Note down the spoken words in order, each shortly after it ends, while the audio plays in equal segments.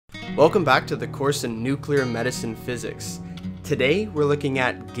Welcome back to the course in Nuclear Medicine Physics. Today we're looking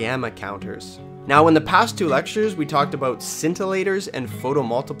at gamma counters. Now in the past two lectures we talked about scintillators and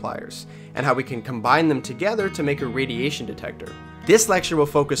photomultipliers and how we can combine them together to make a radiation detector. This lecture will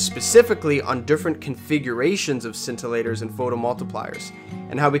focus specifically on different configurations of scintillators and photomultipliers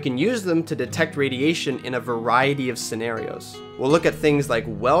and how we can use them to detect radiation in a variety of scenarios. We'll look at things like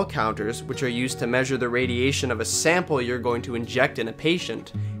well counters, which are used to measure the radiation of a sample you're going to inject in a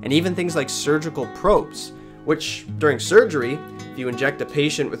patient, and even things like surgical probes, which during surgery, if you inject a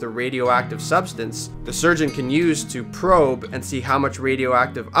patient with a radioactive substance, the surgeon can use to probe and see how much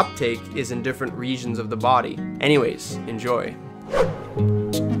radioactive uptake is in different regions of the body. Anyways, enjoy.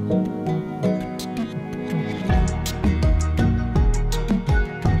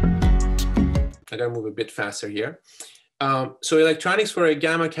 I gotta move a bit faster here. So electronics for a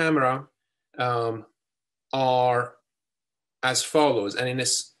gamma camera are as follows. And in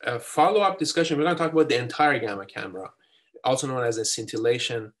this follow-up discussion, we're gonna talk about the entire gamma camera, also known as a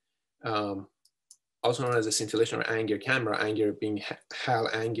scintillation, or Anger camera, Anger being Hal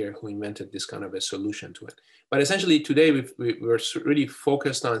Anger, who invented this kind of a solution to it. But essentially today we're really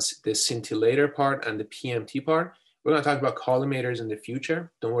focused on the scintillator part and the PMT part. We're gonna talk about collimators in the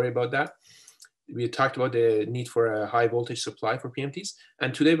future. Don't worry about that. We talked about the need for a high voltage supply for PMTs.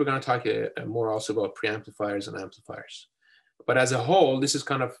 And today we're gonna talk more also about preamplifiers and amplifiers. But as a whole, this is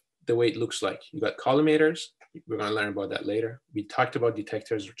kind of the way it looks like. You got collimators. We're going to learn about that later. We talked about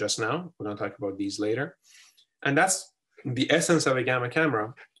detectors just now. We're going to talk about these later. And that's the essence of a gamma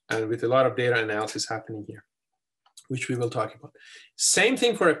camera, and with a lot of data analysis happening here, which we will talk about. Same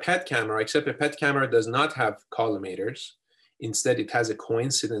thing for a PET camera, except a PET camera does not have collimators. Instead, it has a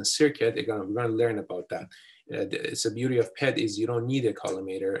coincidence circuit. We're going to learn about that. It's the beauty of PET is you don't need a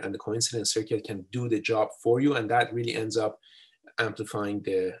collimator, and the coincidence circuit can do the job for you, and that really ends up amplifying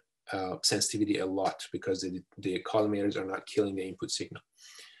the sensitivity a lot because the collimators are not killing the input signal.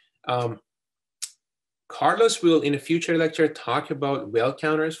 Carlos will, in a future lecture, talk about well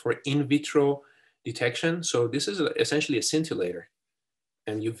counters for in vitro detection. So this is essentially a scintillator,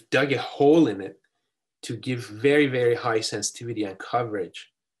 and you've dug a hole in it to give very, very high sensitivity and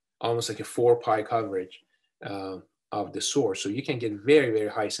coverage, almost like a 4 pi coverage of the source. So you can get very, very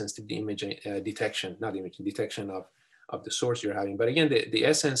high sensitivity imaging detection of the source you're having. But again, the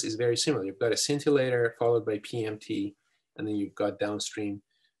essence is very similar. You've got a scintillator followed by PMT, and then you've got downstream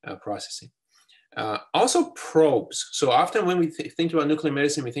processing. Also probes. So often when we think about nuclear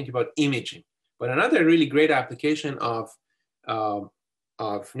medicine, we think about imaging. But another really great application of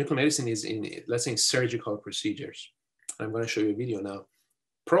nuclear medicine is in, let's say, in surgical procedures. I'm going to show you a video now.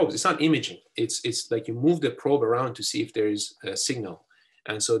 Probes, it's not imaging. It's like you move the probe around to see if there is a signal.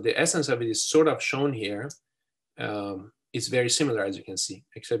 And so the essence of it is sort of shown here. It's very similar, as you can see,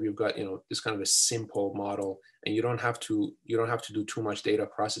 except you've got this kind of a simple model, and you don't have to do too much data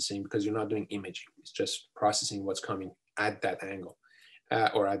processing because you're not doing imaging. It's just processing what's coming at that angle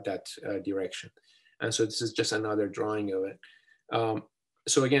or at that direction. And so this is just another drawing of it.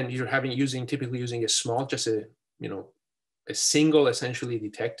 So again, you're typically using a small, just a single essentially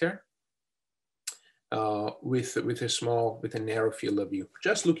detector with a narrow field of view,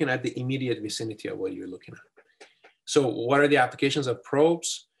 just looking at the immediate vicinity of what you're looking at. So what are the applications of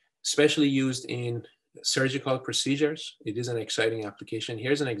probes, especially used in surgical procedures? It is an exciting application.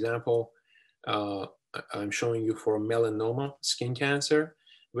 Here's an example I'm showing you for melanoma, skin cancer,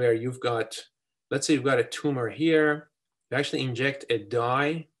 where let's say you've got a tumor here. You actually inject a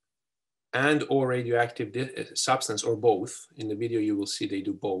dye and or radioactive substance, or both. In the video, you will see they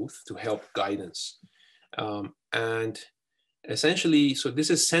do both to help guidance. And essentially, so this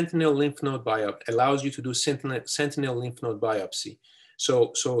is sentinel lymph node biopsy, allows you to do sentinel lymph node biopsy.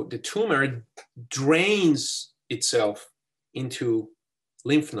 So the tumor drains itself into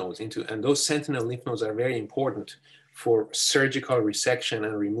lymph nodes, and those sentinel lymph nodes are very important for surgical resection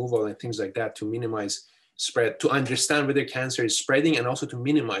and removal and things like that to minimize spread, to understand whether cancer is spreading, and also to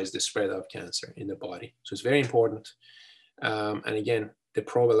minimize the spread of cancer in the body. So it's very important. And again, the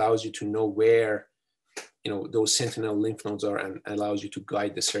probe allows you to know where those sentinel lymph nodes are, and allows you to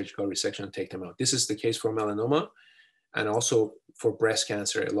guide the surgical resection and take them out. This is the case for melanoma, and also for breast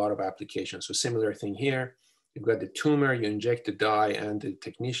cancer, a lot of applications. So similar thing here. You've got the tumor, you inject the dye and the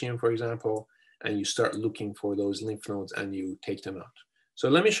technetium, for example, and you start looking for those lymph nodes and you take them out. So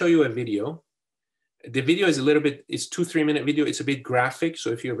let me show you a video. The video is it's 2-3 minute video. It's a bit graphic.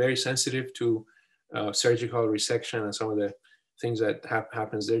 So if you're very sensitive to surgical resection and some of the things that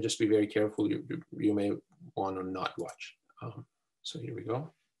happens there, just be very careful. You may want to not watch. So here we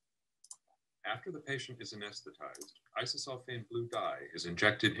go. After the patient is anesthetized, isosulfane blue dye is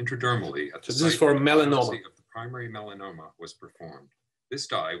injected intradermally at the So this site is for where the melanoma. biopsy of the primary melanoma was performed. This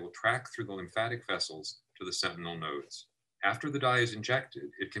dye will track through the lymphatic vessels to the sentinel nodes. After the dye is injected,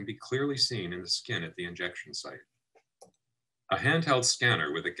 it can be clearly seen in the skin at the injection site. A handheld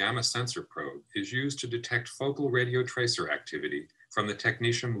scanner with a gamma sensor probe is used to detect focal radiotracer activity from the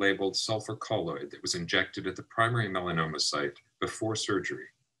technetium labeled sulfur colloid that was injected at the primary melanoma site before surgery,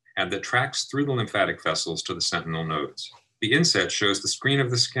 and that tracks through the lymphatic vessels to the sentinel nodes. The inset shows the screen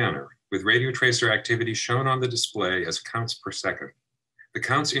of the scanner, with radiotracer activity shown on the display as counts per second. The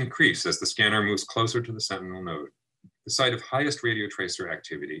counts increase as the scanner moves closer to the sentinel node. The site of highest radiotracer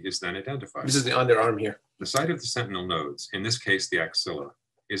activity is then identified. This is the underarm here. The site of the sentinel nodes, in this case the axilla,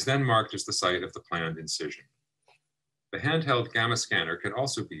 is then marked as the site of the planned incision. The handheld gamma scanner can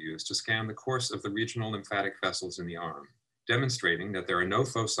also be used to scan the course of the regional lymphatic vessels in the arm, demonstrating that there are no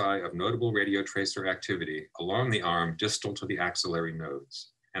foci of notable radiotracer activity along the arm distal to the axillary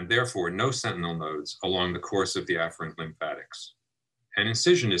nodes, and therefore no sentinel nodes along the course of the afferent lymphatics. An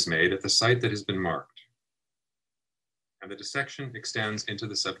incision is made at the site that has been marked, and the dissection extends into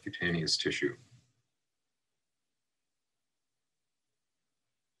the subcutaneous tissue.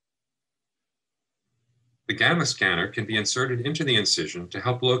 The gamma scanner can be inserted into the incision to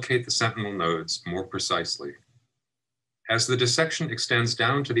help locate the sentinel nodes more precisely. As the dissection extends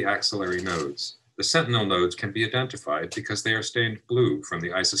down to the axillary nodes, the sentinel nodes can be identified because they are stained blue from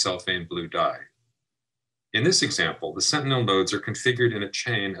the isosulfane blue dye. In this example, the sentinel nodes are configured in a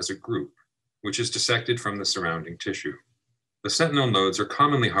chain as a group, which is dissected from the surrounding tissue. The sentinel nodes are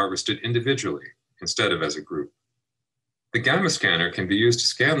commonly harvested individually instead of as a group. The gamma scanner can be used to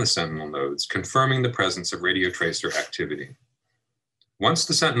scan the sentinel nodes, confirming the presence of radiotracer activity. Once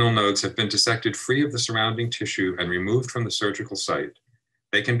the sentinel nodes have been dissected free of the surrounding tissue and removed from the surgical site,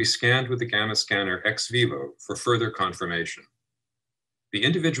 they can be scanned with the gamma scanner ex vivo for further confirmation. The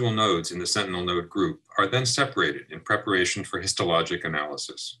individual nodes in the sentinel node group are then separated in preparation for histologic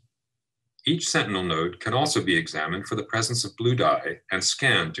analysis. Each sentinel node can also be examined for the presence of blue dye and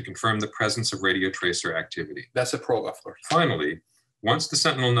scanned to confirm the presence of radiotracer activity. That's a probe, of course. Finally, once the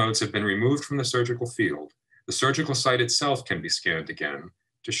sentinel nodes have been removed from the surgical field, the surgical site itself can be scanned again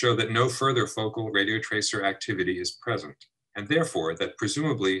to show that no further focal radiotracer activity is present, and therefore that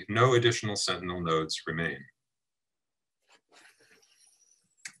presumably no additional sentinel nodes remain.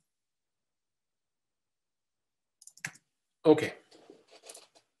 Okay.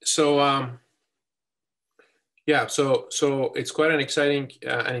 So yeah, so it's quite an exciting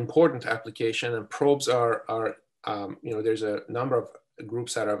and important application, and probes are there's a number of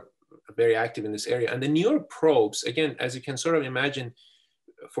groups that are very active in this area. And the newer probes, again, as you can sort of imagine,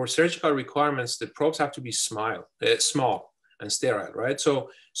 for surgical requirements, the probes have to be small and sterile, right? So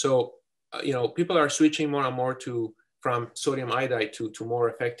people are switching more and more from sodium iodide to more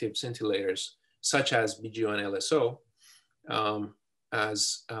effective scintillators, such as BGO and LSO.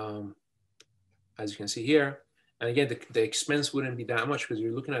 As you can see here, and again, the expense wouldn't be that much because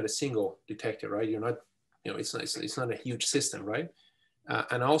you're looking at a single detector, right? You're not, it's not a huge system, right?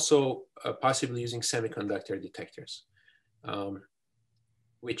 And also possibly using semiconductor detectors,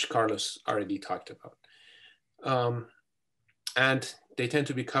 which Carlos already talked about. And they tend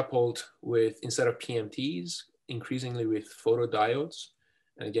to be coupled with, instead of PMTs, increasingly with photodiodes.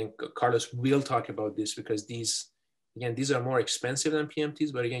 And again, Carlos will talk about this because these are more expensive than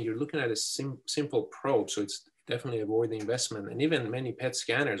PMTs, but again, you're looking at a simple probe, so it's definitely a worthy investment. And even many PET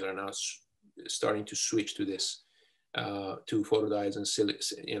scanners are now starting to switch to this, to photodiodes and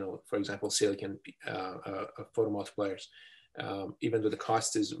for example, silicon photomultipliers. Even though the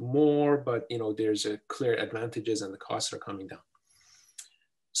cost is more, but there's a clear advantages and the costs are coming down.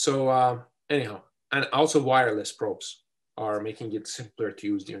 So anyhow, and also wireless probes are making it simpler to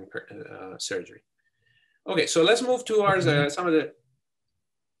use during surgery. Okay, so let's move towards some of the.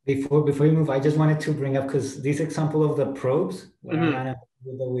 Before you move, I just wanted to bring up, because this example of the probes, that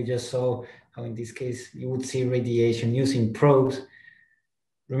we just saw, how in this case you would see radiation using probes.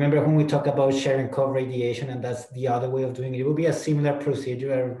 Remember when we talk about Cherenkov radiation, and that's the other way of doing it. It will be a similar procedure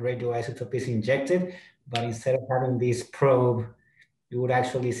where radioisotope is injected, but instead of having this probe, you would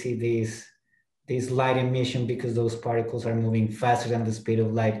actually see this light emission because those particles are moving faster than the speed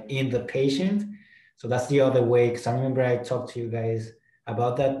of light in the patient. So that's the other way, because I remember I talked to you guys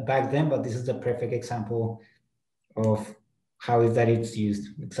about that back then, but this is the perfect example of how it's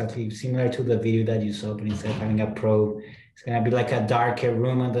used. Exactly similar to the video that you saw, but instead of having a probe, it's gonna be like a darker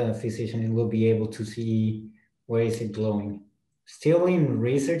room, and the physician will be able to see where is it glowing. Still in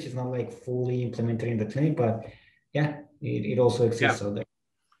research, it's not like fully implemented in the clinic, but yeah, it also exists out there.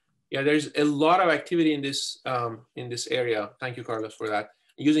 Yeah, there's a lot of activity in this area. Thank you, Carlos, for that.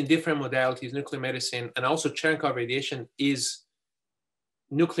 Using different modalities, nuclear medicine, and also Cherenkov radiation is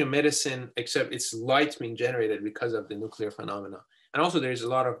nuclear medicine, except it's light being generated because of the nuclear phenomena. And also there's a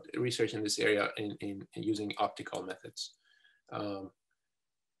lot of research in this area in using optical methods.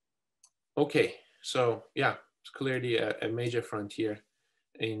 Okay, so yeah, it's clearly a major frontier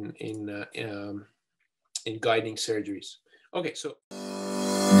in guiding surgeries. Okay, so.